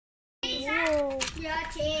Yeah,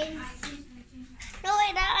 change. No,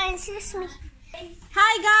 wait, that excuse me.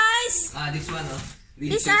 Hi guys! This one,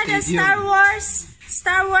 These are the Star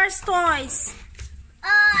Wars toys.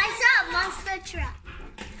 I saw a monster truck.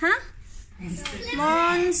 Huh?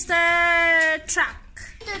 Monster truck.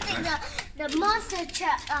 To take the monster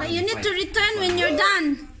truck. But you need to return when you're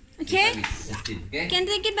done. Okay? You can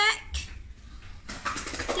take it back.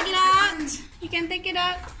 Take it out. You can take it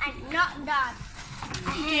out. I'm not done. I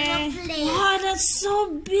have a plate. Wow, that's so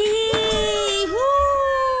big. Woo!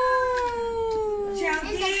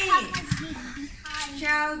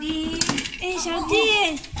 Hey,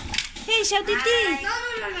 Xiaodi. Hey, Xiaodi. No.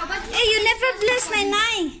 Hey, you never bless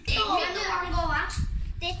Nai.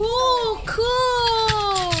 Oh,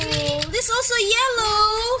 cool. This also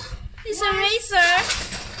yellow. It's a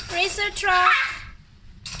racer truck.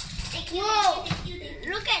 Whoa.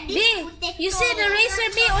 Look at this. B, you see the racer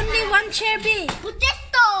B, only one chair B.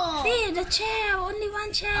 Potato. B, the chair, only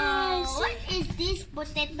one chair. What is this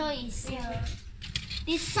potato is here?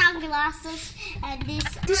 These sunglasses and this.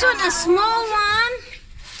 This one a small one.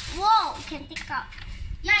 Whoa, can take out.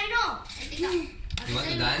 Yeah, I know. You want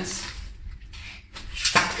to dance?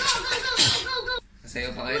 Go.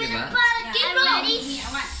 Sayo pa kayo, di ba? Your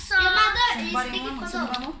mother is taking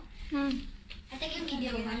photo. I take a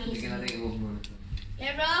video. Bigyan natin i-move muna ito.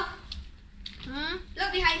 Yeah, bro. Look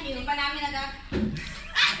behind you. Pa namin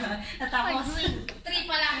Natapos. 3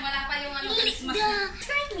 pa lang. Wala pa yung Christmas.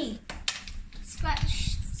 Try me.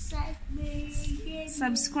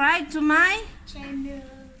 Subscribe to my channel.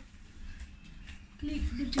 Click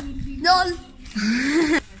the green bell. LOL.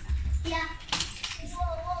 Yeah.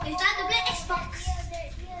 It's time to play Xbox.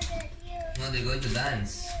 No, they're going to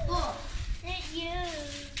dance. Whoa.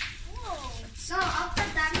 So after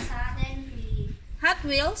dance, then we. Hot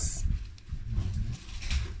Wheels.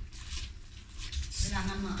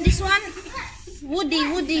 This one, Woody.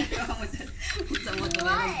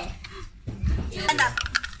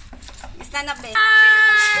 Stand up, babe.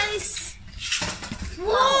 Nice.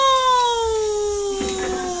 Whoa.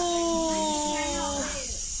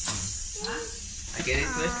 I get it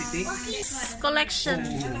first, Titi. Collection.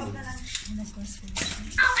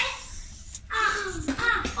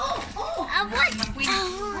 What?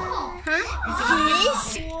 Huh?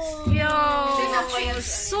 Yo,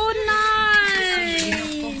 so nice.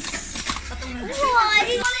 Whoa, I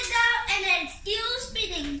did pull it down and then it's still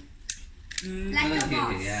spinning. Like a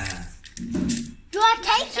boss. Yeah. You are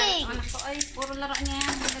taking.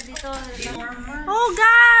 Oh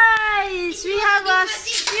guys, we have a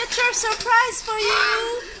future surprise for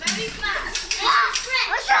you. Very fast.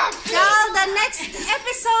 What's that? Now the next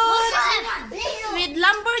episode with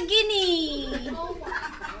Lamborghini.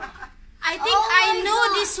 I think I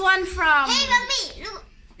know this one from. Hey, mommy, look.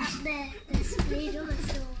 There's Play-Doh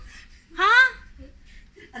also. Huh?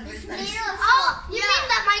 Oh, you mean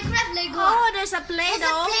the Minecraft Lego? Oh, there's a It's a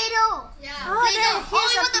Play-Doh. Play-Doh. Yeah. Oh, Play-Doh. here's Oh,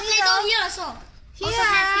 you a want the Play-Doh. Play-Doh here also? Also Here.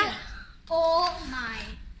 have here. Oh my.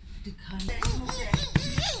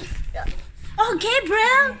 Oh,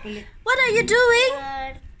 Gabriel, what are you doing?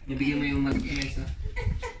 Nabigyan mo yung mag-inay sa...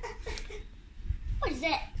 What is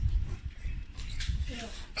that?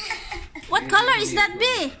 What color is that,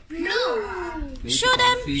 B? Blue. Show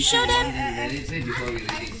them. Before we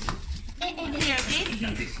release.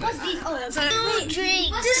 What's this? Oh, Wait,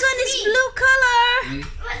 drink. this one is blue color.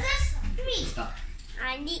 What's this? Three. Stop.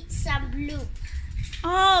 I need some blue.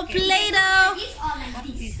 Oh, Play-Doh. This all like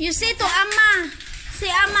this. You say to Amma. Say,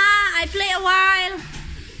 Amma, I play a while.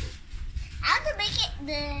 I want to make it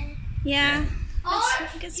the. Yeah, Or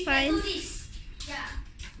that's you fine. can do this. Yeah.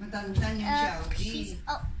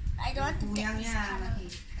 Oh, I don't want to take this color.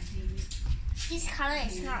 This color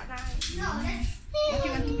is not nice. No, that's. What do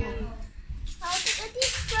you want to do? I'll take a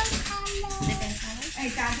different color.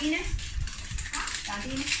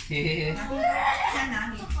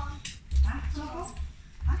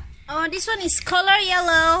 Oh, this one is color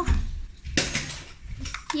yellow.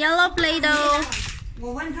 Yellow Play-Doh.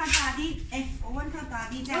 我问他大弟，哎，我问他大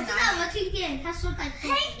弟在哪里？我知道，我听见他说在这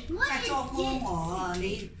里。在做工哦。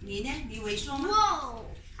你呢？你会说吗？ Whoa.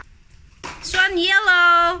 This one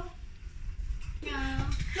yellow. No.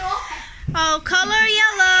 Oh, color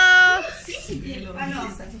yellow. This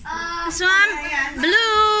one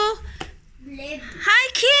blue. Hi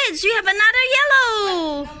kids, we have another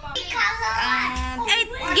yellow. Hey,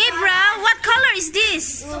 Gabriel, what color is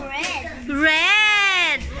this? Red.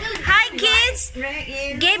 Red. Hi kids.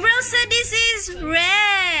 Gabriel said this is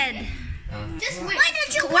red. Just wait. Why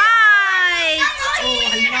did you White.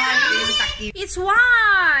 Oh, It's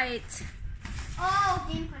white. Oh,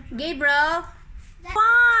 game control. Gabriel.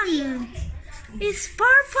 One. It's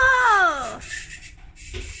purple.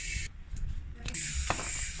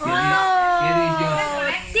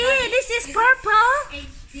 Oh, this is purple.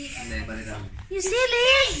 Hindi, palitan. You see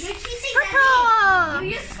this? Purple.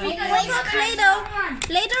 What's the Play-Doh?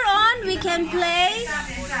 Later on, we can play.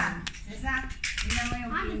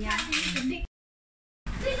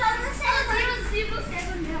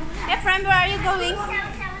 Ephraim, where are you going?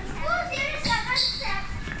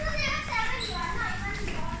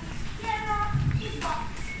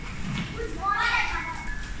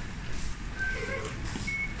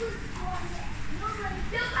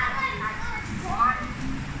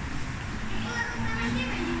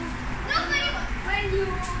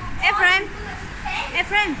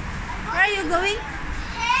 Ephraim, where are you going?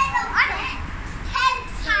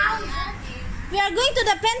 We are going to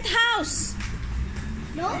the penthouse.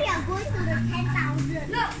 No, we are going to the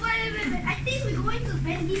 10,000. No, wait. I think we're going to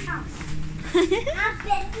Bendy's house.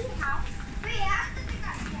 Bendy's house? Wait, I have to pick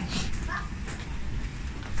up.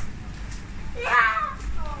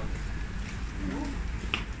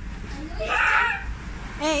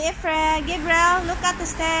 Hey, Ephraim, Gabriel, look at the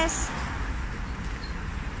stairs.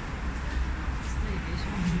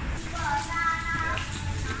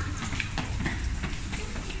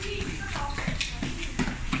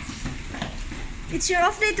 It's your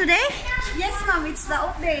off day today? Yes, mom, it's the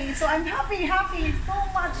off day, so I'm happy, so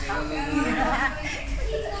much happy.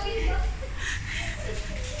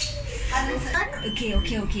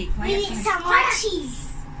 Okay. We need some more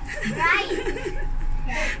cheese. Right?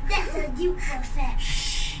 That's a dude perfect.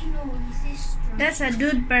 No, he says straw. That's a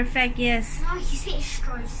dude perfect, yes. No, he says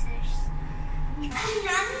straw.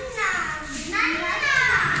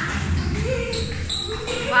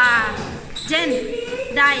 Wow. Jen,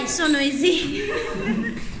 die, so noisy.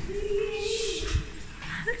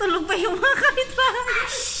 Tulog pa yung mga kapitbahay.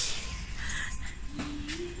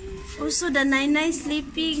 Also, the Nai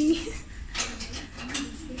sleeping.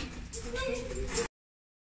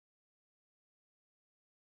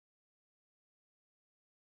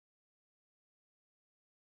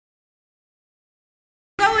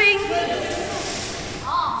 Going?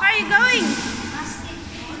 Where are you going?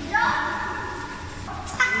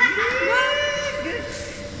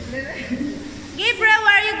 Gabriel,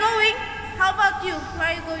 where are you going? How about you? Where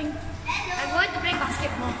are you going? I'm going to play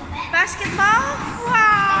basketball. Basketball?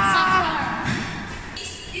 Wow.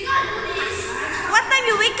 What time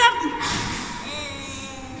you wake up?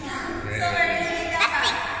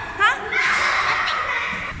 Huh?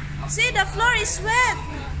 See, the floor is wet.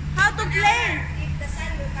 How to play?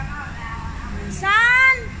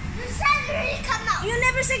 Sun? The sun already come out. You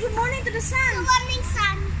never say good morning to the sun. Good morning,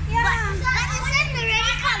 sun. Yeah. But the sun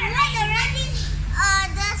already come. Like already,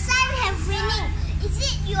 the sun have raining. Is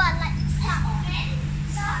it you are like sun?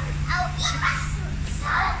 I'll eat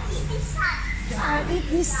the sun. I'll eat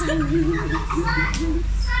this sun.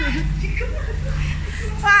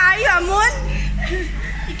 Wow, are you a moon?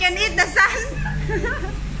 You can eat the sun.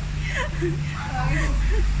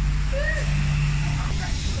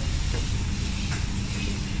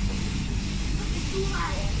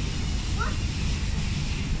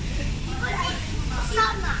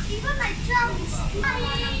 Even my drum is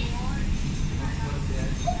flying.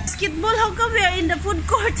 Basketball, how come we are in the food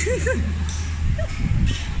court?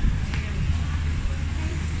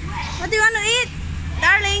 What do you want to eat,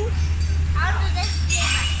 darling? I'll do this.